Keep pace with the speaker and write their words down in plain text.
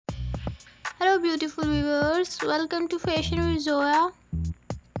Hello beautiful viewers, welcome to Fashion with Zoya,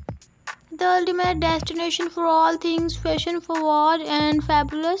 the ultimate destination for all things fashion forward and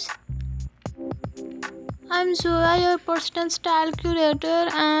fabulous. I'm Zoya, your personal style curator,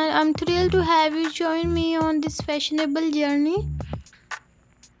 and I'm thrilled to have you join me on this fashionable journey.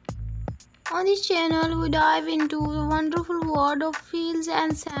 On this channel, we dive into the wonderful world of heels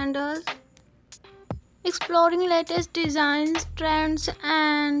and sandals, exploring latest designs, trends,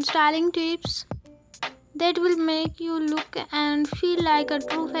 and styling tips that will make you look and feel like a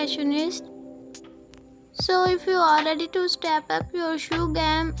true fashionist. So if you are ready to step up your shoe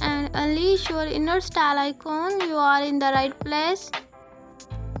game and unleash your inner style icon, you are in the right place.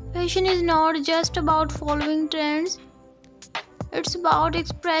 Fashion is not just about following trends. It's about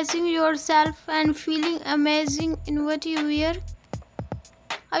expressing yourself and feeling amazing in what you wear.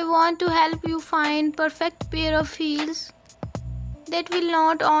 I want to help you find perfect pair of heels that will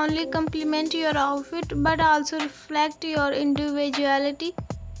not only complement your outfit but also reflect your individuality.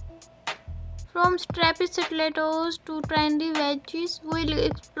 From strappy stilettos to trendy wedges, we'll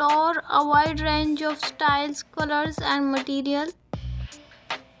explore a wide range of styles, colors, and materials.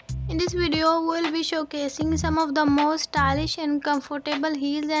 In this video, we'll be showcasing some of the most stylish and comfortable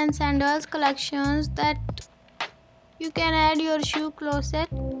heels and sandals collections that you can add your shoe closet.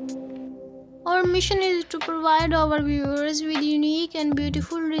 Our mission is to provide our viewers with unique and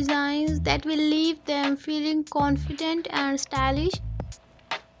beautiful designs that will leave them feeling confident and stylish.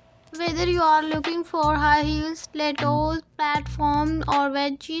 Whether you are looking for high heels, stilettos, platforms, or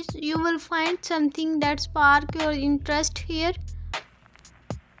wedges, you will find something that sparks your interest here.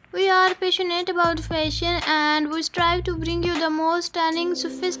 We are passionate about fashion and we strive to bring you the most stunning,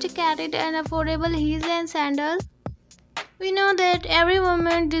 sophisticated, and affordable heels and sandals. We know that every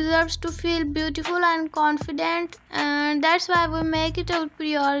woman deserves to feel beautiful and confident, and that's why we make it a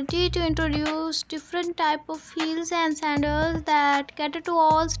priority to introduce different types of heels and sandals that cater to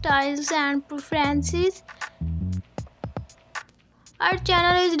all styles and preferences. Our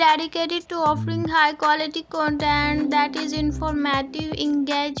channel is dedicated to offering high quality content that is informative,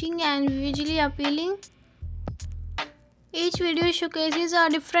 engaging, and visually appealing. Each video showcases a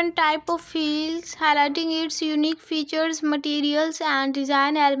different type of heels, highlighting its unique features, materials, and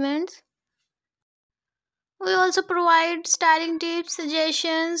design elements. We also provide styling tips,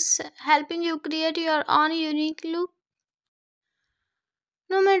 suggestions, helping you create your own unique look.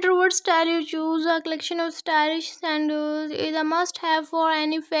 No matter what style you choose, a collection of stylish sandals is a must-have for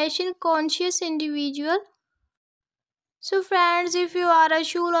any fashion-conscious individual. So friends, if you are a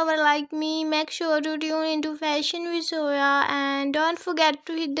shoe lover like me, make sure to tune into Fashion with Zoya and don't forget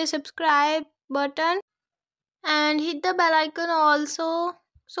to hit the subscribe button and hit the bell icon also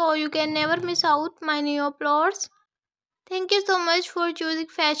so you can never miss out my new uploads. Thank you so much for choosing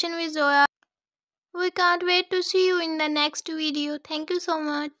Fashion with Zoya. We can't wait to see you in the next video. Thank you so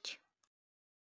much.